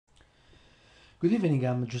Good evening,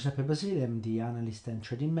 I'm Giuseppe Basile, I'm the analyst and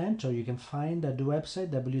trading mentor. You can find at the website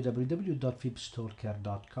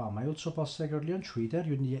www.fibstalker.com. I also post regularly on Twitter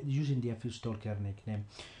using the FibStalker nickname.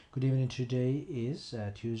 Good evening, today is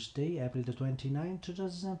Tuesday, April the 29th,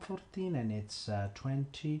 2014, and it's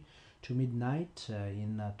 20 to midnight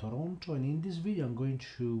in Toronto. And in this video, I'm going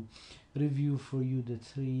to review for you the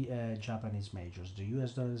three Japanese majors: the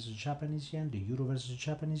US dollar versus Japanese yen, the euro versus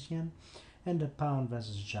Japanese yen, and the pound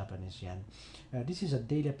versus Japanese yen. This is a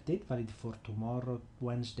daily update valid for tomorrow,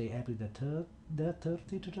 Wednesday, April the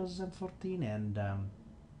 30, 2014, and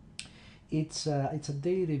it's a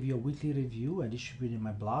daily review, a weekly review. I distribute in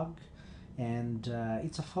my blog, and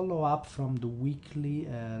it's a follow-up from the weekly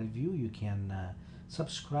review. You can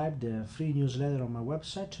subscribe the free newsletter on my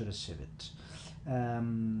website to receive it.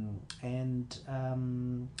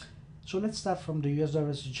 So let's start from the US dollar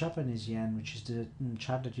versus Japanese yen, which is the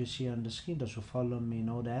chart that you see on the screen. Those who follow me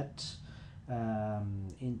know that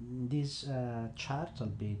in this chart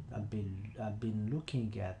I've been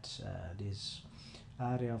looking at this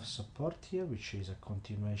area of support here, which is a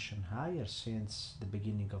continuation higher since the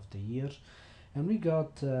beginning of the year, and we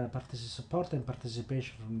got support and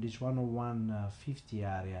participation from this 101.50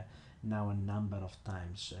 area now a number of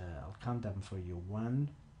times. I'll count them for you: 1,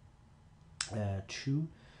 2,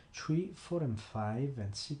 3, 4, and 5,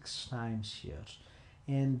 and 6 times here.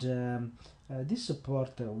 And this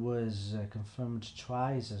support was confirmed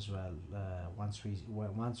twice as well. Once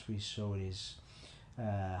we saw this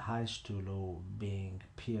highs to low being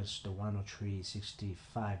pierced, the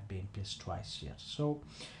 103.65 being pierced twice here. So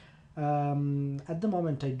at the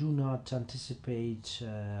moment, I do not anticipate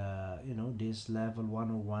this level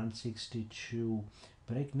 101.62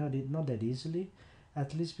 break, not that easily.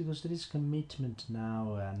 At least because there is commitment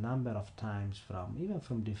now a number of times even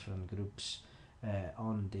from different groups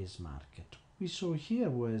on this market. We saw here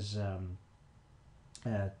was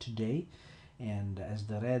today, and as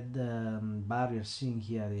the red bar you're seeing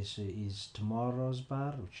here is tomorrow's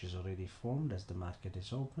bar, which is already formed as the market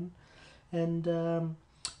is open. And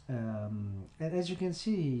as you can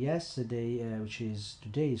see, yesterday, which is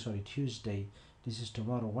today, Tuesday, this is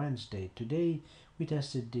tomorrow, Wednesday. Today we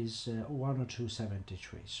tested this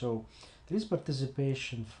 102.73. So there is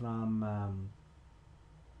participation from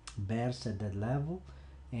bears at that level,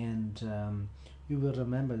 and you will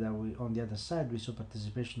remember that on the other side we saw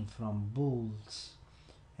participation from bulls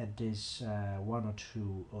at this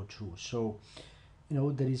 102.02. So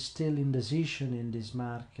there is still indecision in this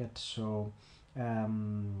market. So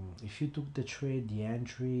if you took the trade, the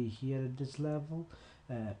entry here at this level,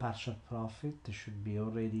 partial profit should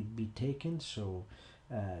already be taken. So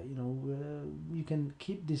you can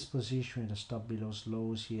keep this position with a stop below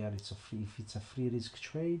lows here. If it's a free risk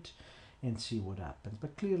trade, and see what happens.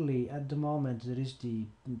 But clearly at the moment there is the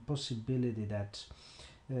possibility that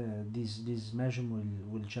this measurement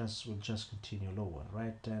will just continue lower,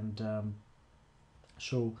 right? And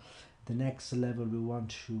so the next level we want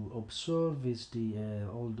to observe is the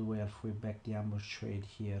all the way halfway back, the ambush trade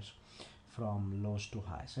here from lows to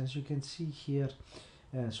highs. As you can see here,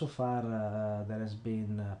 so far there has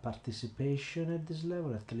been participation at this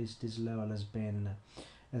level. At least this level has been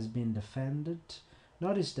defended.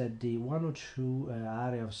 Notice that the 102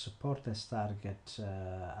 area of support as target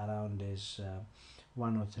around this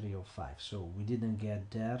 103.05. So we didn't get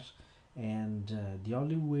there, and the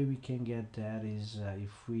only way we can get there is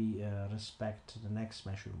if we respect the next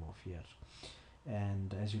measure move here.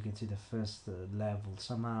 And as you can see, the first level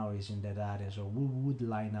somehow is in that area, so we would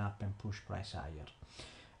line up and push price higher.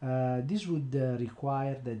 This would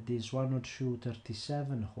require that this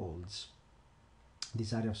 102.37 holds,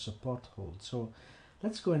 this area of support holds. So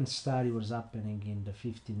let's go and study what's happening in the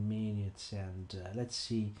 15 minutes, and let's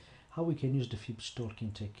see how we can use the fib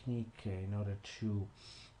stalking technique in order to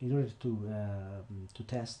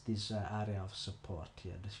test this area of support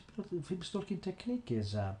here. The fib stalking technique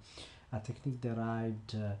is a technique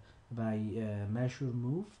derived by measured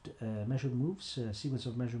moves, sequence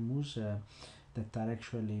of measured moves that are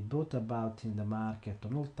actually brought about in the market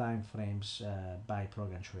on all time frames by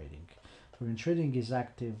program trading. Program trading is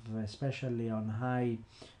active especially on high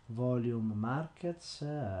volume markets,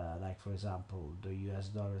 like for example the US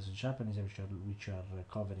dollars and Japanese, which are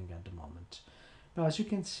recovering at the moment. Now, as you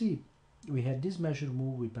can see, we had this measured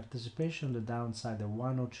move with participation on the downside at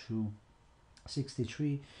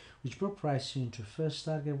 102.63, which brought price into first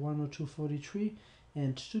target 102.43,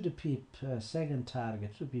 and to the pip, second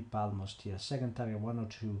target, to the pip almost here, second target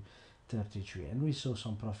 102.33, and we saw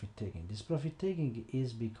some profit taking. This profit taking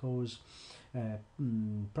is because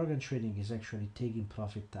program trading is actually taking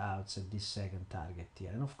profit outs at this second target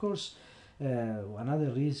here, and of course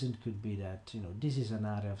Another reason could be that this is an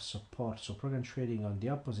area of support, so program trading on the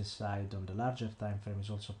opposite side on the larger time frame is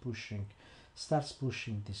also starts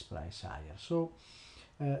pushing this price higher. So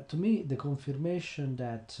to me, the confirmation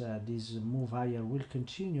that this move higher will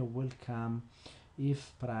continue will come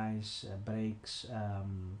if price breaks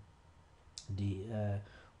the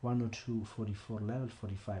 102.44 level,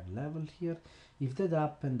 45 level here. If that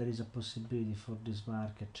happens, there is a possibility for this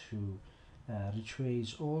market to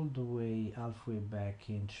retrace all the way halfway back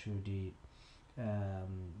into the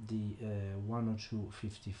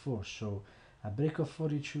 102.54. So a break of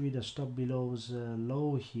 43 with a stop below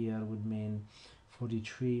low here would mean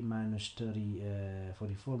 43 minus 30,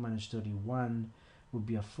 44 minus 31 would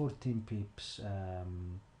be a 14 pips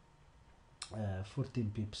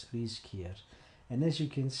 14 pips risk here, and as you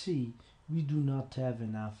can see we do not have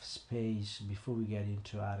enough space before we get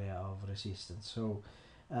into area of resistance. So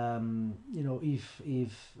if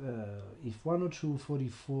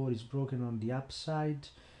 102.44 is broken on the upside,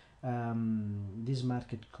 this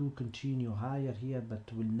market could continue higher here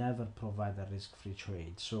but will never provide a risk-free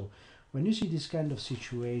trade. So when you see this kind of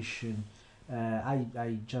situation,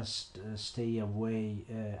 I just stay away.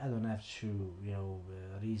 I don't have to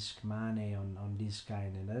risk money on this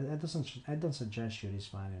kind, and I don't suggest you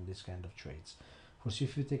risk money on this kind of trades. Of course,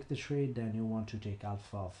 if you take the trade, then you want to take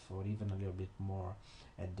half off or even a little bit more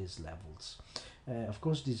at these levels. Of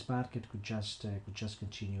course, this market could just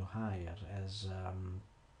continue higher, as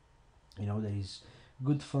there is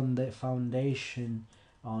good foundation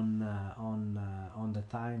on the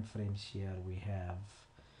time frames here. We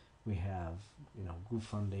have good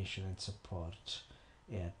foundation and support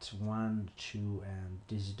at 1, 2, and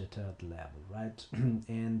this is the third level, right?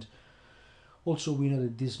 And also we know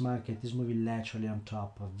that this market is moving laterally on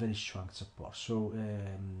top of very strong support. So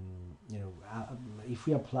if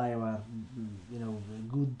we apply our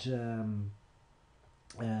good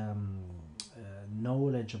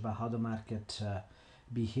knowledge about how the market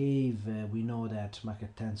behave, we know that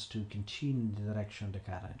market tends to continue in the direction of the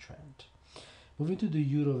current trend. Moving to the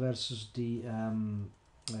euro versus the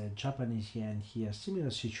Japanese yen here,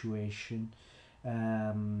 similar situation.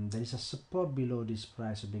 There is a support below this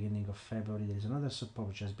price at the beginning of February. There is another support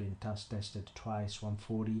which has been tested twice,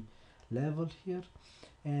 140 level here,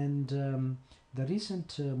 and the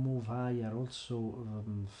recent move higher also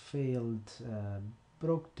failed,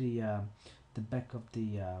 broke the back of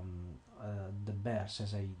the bears,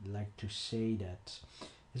 as I like to say that.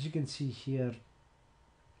 As you can see here,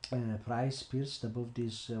 price pierced above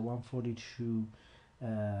this 142.19,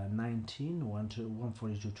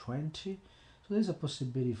 142.20. So there's a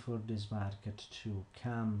possibility for this market to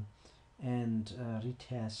come and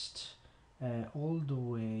retest all the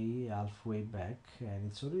way halfway back,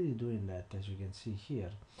 and it's already doing that, as you can see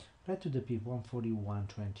here, right to the peak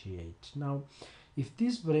 141.28. Now, if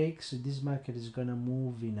this breaks, this market is gonna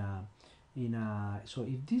move so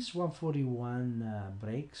if this 141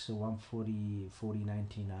 breaks,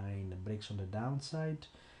 140.99 breaks on the downside,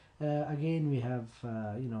 again we have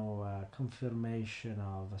a confirmation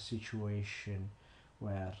of a situation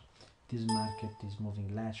where this market is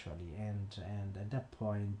moving laterally, and at that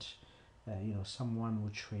point someone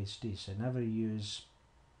would trace this. I never use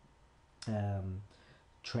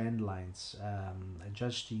trend lines. I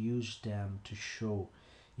just use them to show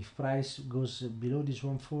if price goes below this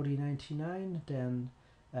 140.99, then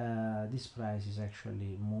this price is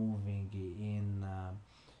actually moving in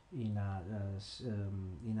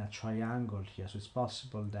a triangle here. So it's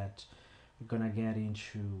possible that we're gonna get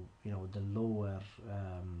into the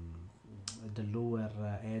lower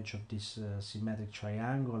edge of this symmetric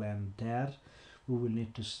triangle, and there we will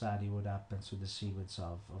need to study what happens to the sequence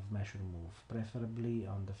of measure move, preferably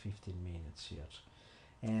on the 15 minutes here.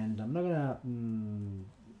 And I'm not gonna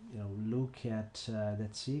look at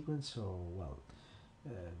that sequence. So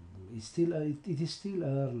it is still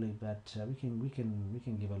early, but we can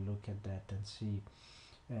give a look at that and see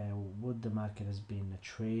what the market has been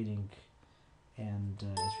trading. And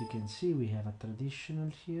as we can see, we have a traditional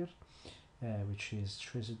here which is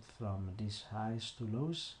traced from these highs to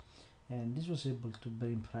lows, and this was able to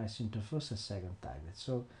bring price into first and second target.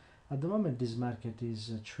 So at the moment this market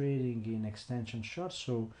is trading in extension short,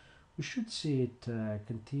 so we should see it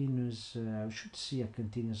continues. We should see a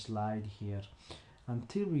continuous slide here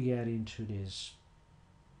until we get into this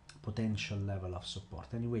potential level of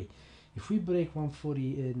support. Anyway, if we break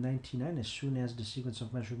 140.99, as soon as the sequence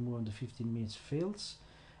of measure move on the 15 minutes fails,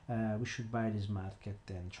 we should buy this market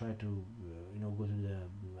and try to go to the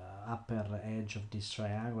upper edge of this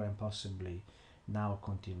triangle and possibly now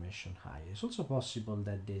continuation high. It's also possible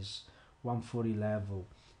that this 140 level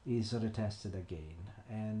is retested again,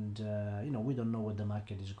 and we don't know what the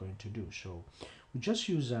market is going to do, so we just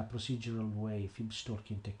use a procedural way fib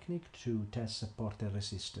stalking technique to test support and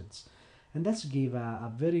resistance, and that's give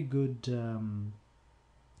a very good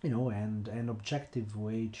and an objective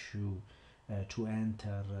way to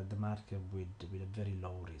enter the market with a very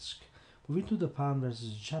low risk. Moving to the pound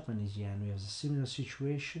versus Japanese yen, we have a similar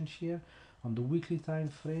situation here. On the weekly time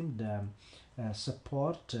frame, the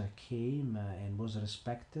support came and was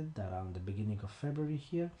respected around the beginning of February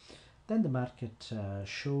here. Then the market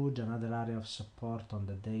showed another area of support on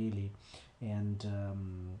the daily, and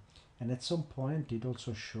at some point it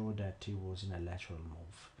also showed that it was in a lateral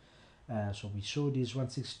move. So we saw this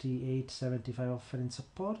 168.75 offering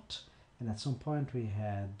support, and at some point we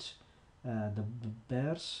had the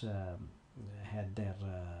bears had their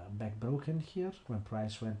back broken here when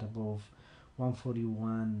price went above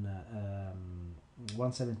 141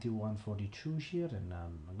 171.42 here, and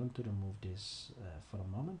I'm going to remove this for a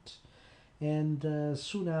moment. And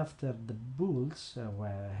soon after, the bulls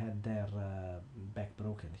had their back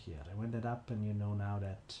broken here. And when that happened, you know now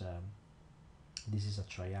that this is a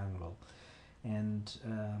triangle, and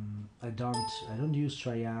I don't use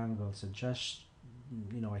triangles. I just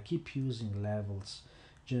I keep using levels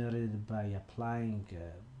generated by applying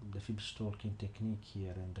the fib stalking technique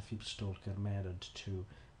here and the fib stalker method to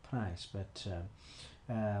price. But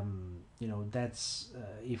that's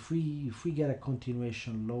if we get a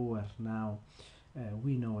continuation lower now,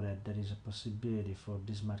 we know that there is a possibility for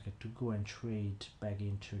this market to go and trade back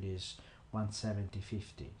into this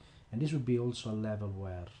 170.50, and this would be also a level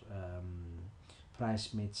where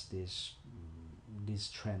price meets this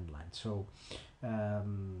trend line. So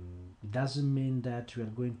it doesn't mean that we are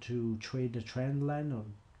going to trade the trend line or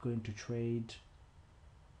going to trade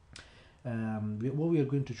what we are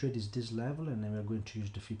going to trade is this level, and then we are going to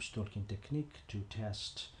use the fib stalking technique to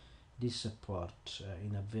test this support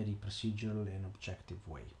in a very procedural and objective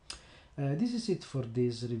way. This is it for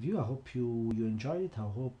this review. I hope you enjoyed it. I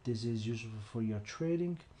hope this is useful for your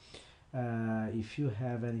trading. If you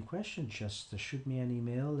have any questions, just shoot me an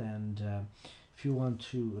email, and if you want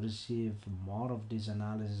to receive more of this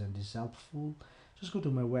analysis and this helpful, just go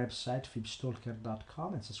to my website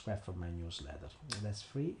fibstalker.com and subscribe for my newsletter. That's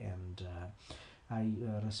free, and I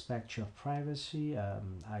respect your privacy.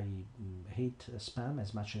 I hate spam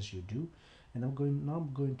as much as you do, and I'm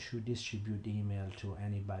not going to distribute email to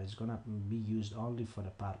anybody. It's gonna be used only for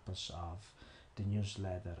the purpose of the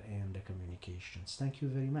newsletter and the communications. Thank you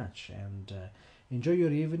very much, and enjoy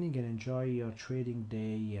your evening and enjoy your trading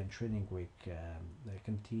day and trading week.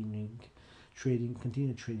 Continue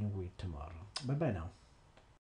trading week tomorrow. Bye bye now.